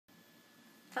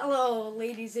Hello,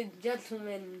 ladies and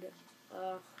gentlemen.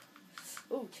 Oh,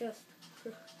 chest.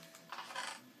 Sweet,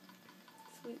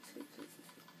 sweet, sweet, sweet,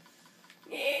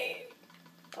 sweet.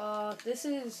 Yeah. This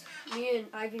is me and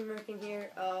Ivy Merkin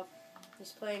here.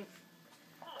 Just playing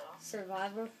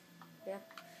survival. Yeah.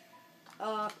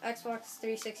 Xbox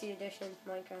 360 edition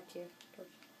Minecraft here.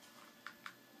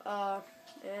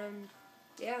 And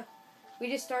yeah,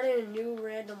 we just started a new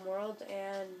random world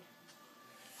and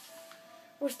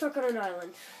we're stuck on an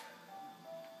island.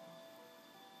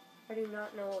 I do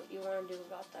not know what you want to do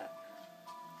about that.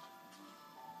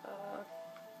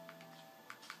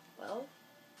 Well,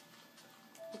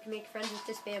 we can make friends with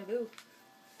this bamboo.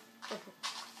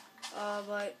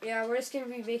 But yeah, we're just gonna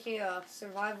be making a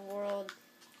survival world,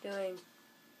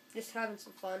 just having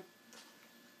some fun.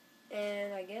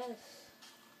 And I guess,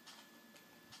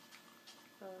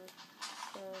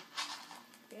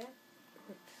 yeah.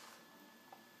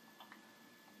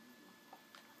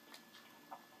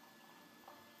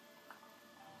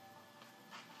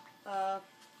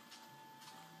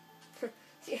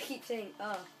 See, I keep saying,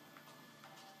 Let's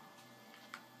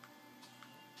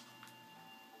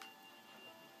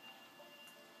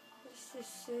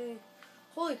just say,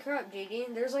 holy crap,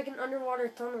 JD, there's like an underwater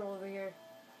tunnel over here.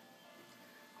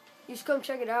 You should come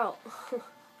check it out.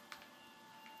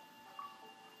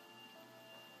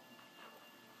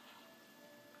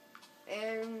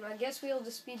 And I guess we'll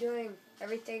just be doing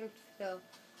everything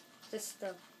just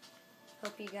to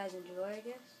help you guys enjoy, I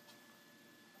guess.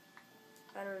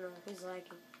 I don't know, he's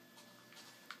lagging.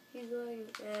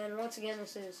 And once again,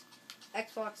 this is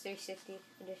Xbox 360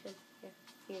 edition. Yeah,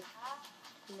 here.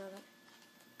 You know that.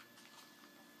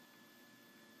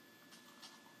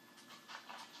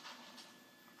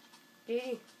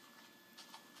 JD,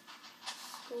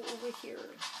 go over here.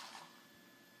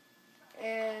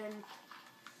 And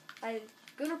I'm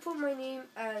gonna put my name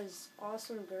as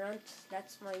AWES0ME GRUNT.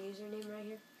 That's my username right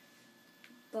here.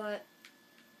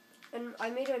 And I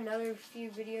made another few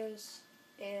videos,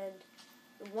 and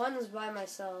one is by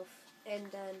myself, and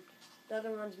then the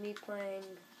other one's me playing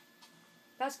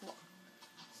basketball.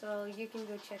 So you can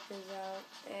go check those out,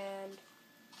 and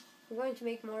I'm going to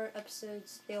make more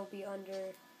episodes. They'll be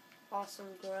under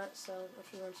AWES0ME GRUNT, so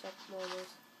if you want to check more of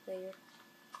those later.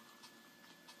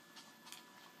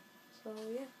 So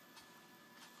yeah.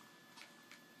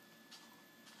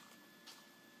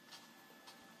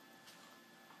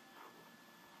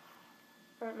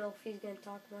 I don't know if he's going to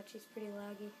talk much. He's pretty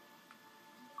laggy.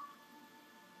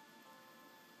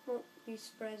 Won't be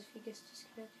surprised if he gets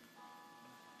disconnected.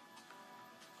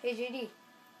 Hey, JD.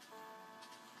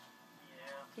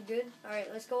 Yeah. You good?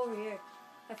 Alright, let's go over here.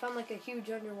 I found like a huge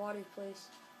underwater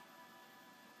place.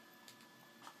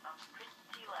 I'm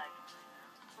pretty laggy.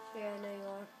 Yeah, I know you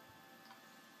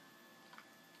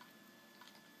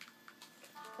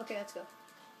are. Okay, let's go.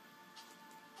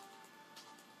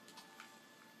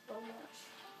 Oh gosh.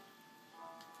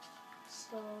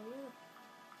 So,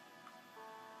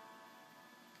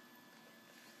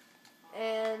 yeah.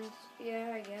 And,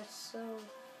 yeah, I guess so.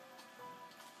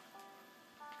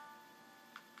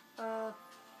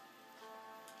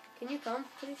 Can you come,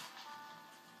 please?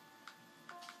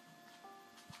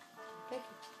 Thank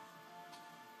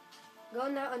you. Go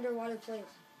in that underwater place.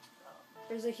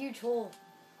 There's a huge hole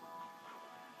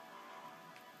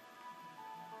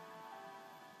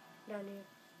down here.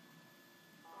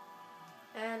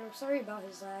 And I'm sorry about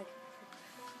his lag.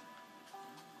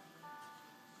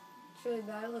 It's really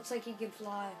bad. It looks like he can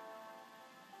fly.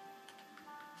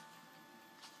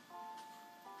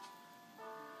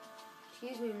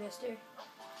 Excuse me, mister.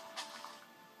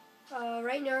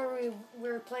 Right now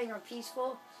we're playing on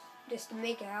peaceful, just to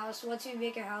make a house. Once we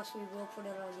make a house, we will put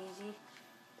it on easy.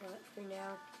 But for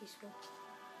now, peaceful.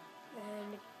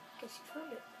 And I guess you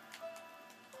found it.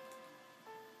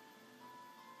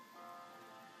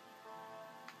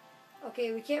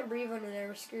 Okay, we can't breathe under there.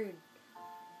 We're screwed.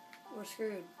 We're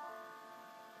screwed.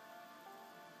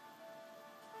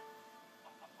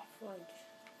 Fudge.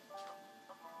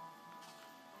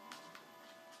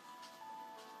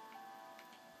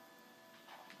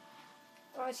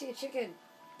 Oh, I see a chicken.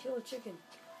 Kill a chicken.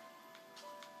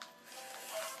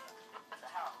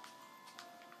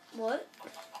 What?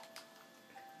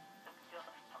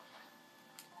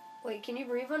 Wait, can you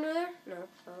breathe under there? No.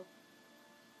 Oh.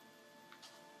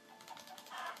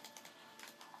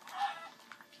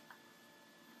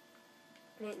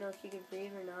 I didn't know if you could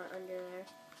breathe or not under there.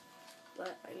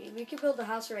 But, I mean, we could build a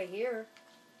house right here.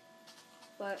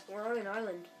 But we're on an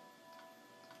island.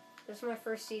 This is my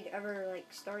first seed ever,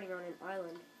 like, starting on an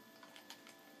island.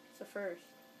 It's the first.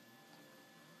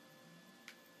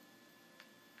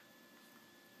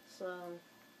 So,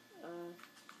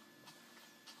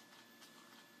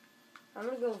 I'm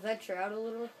gonna go venture out a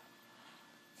little.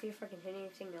 See if I can hit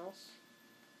anything else.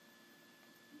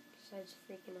 Besides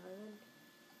freaking island.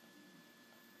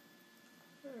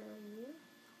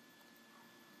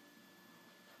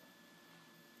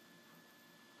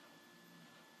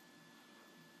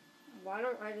 Why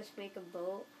don't I just make a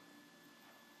boat?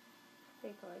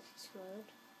 Hey guys, he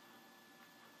smiled.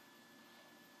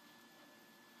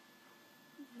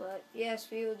 But yes,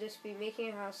 we will just be making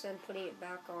a house and putting it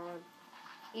back on.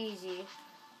 Easy.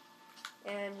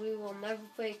 And we will never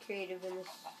play creative in this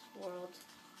world.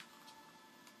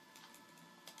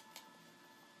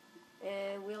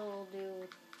 And we'll do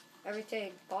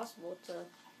everything possible to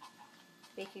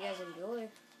make you guys enjoy.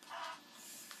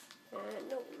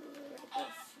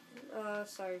 No.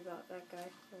 Sorry about that guy.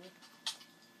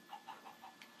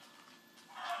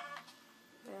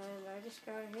 And I just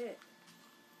got hit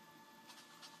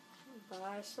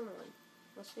by someone.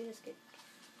 Must be this kid.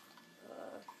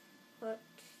 But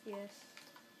yes,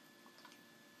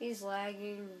 he's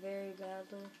lagging very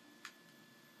badly.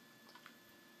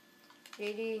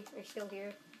 JD, are you still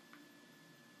here?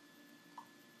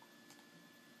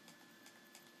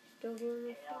 Still hearing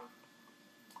me?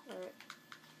 Yeah. Alright.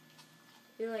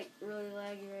 You're like really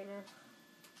laggy right now.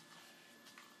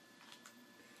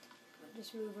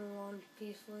 Just moving along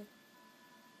peacefully.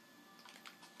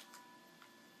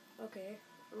 Okay.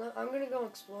 I'm gonna go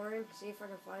exploring, see if I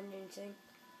can find anything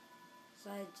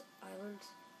besides islands.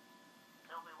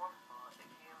 It'll be wonderful if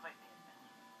you invite me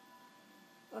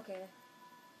again. Okay.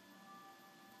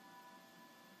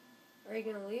 Are you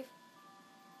gonna leave?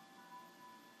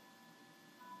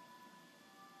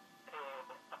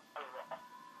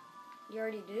 You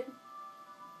already did?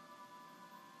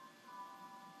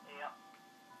 Yeah.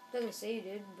 Doesn't say you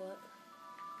did, but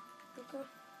okay.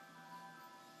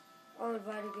 I'll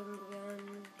invite him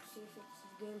again, see if it's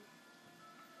good.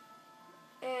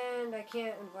 And I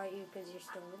can't invite you because you're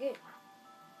still in the game.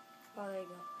 Oh, there you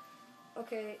go.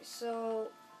 Okay,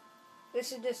 so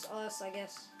this is just us, I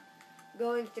guess,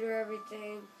 going through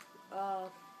everything.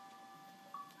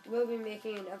 We'll be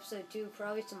making an episode 2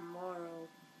 probably tomorrow.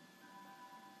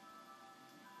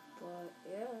 But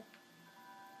yeah.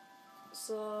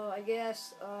 So I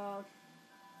guess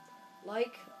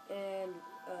like and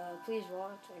please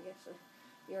watch. I guess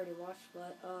you already watched,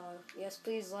 but yes,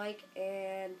 please like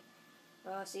and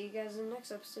see you guys in the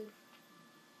next episode.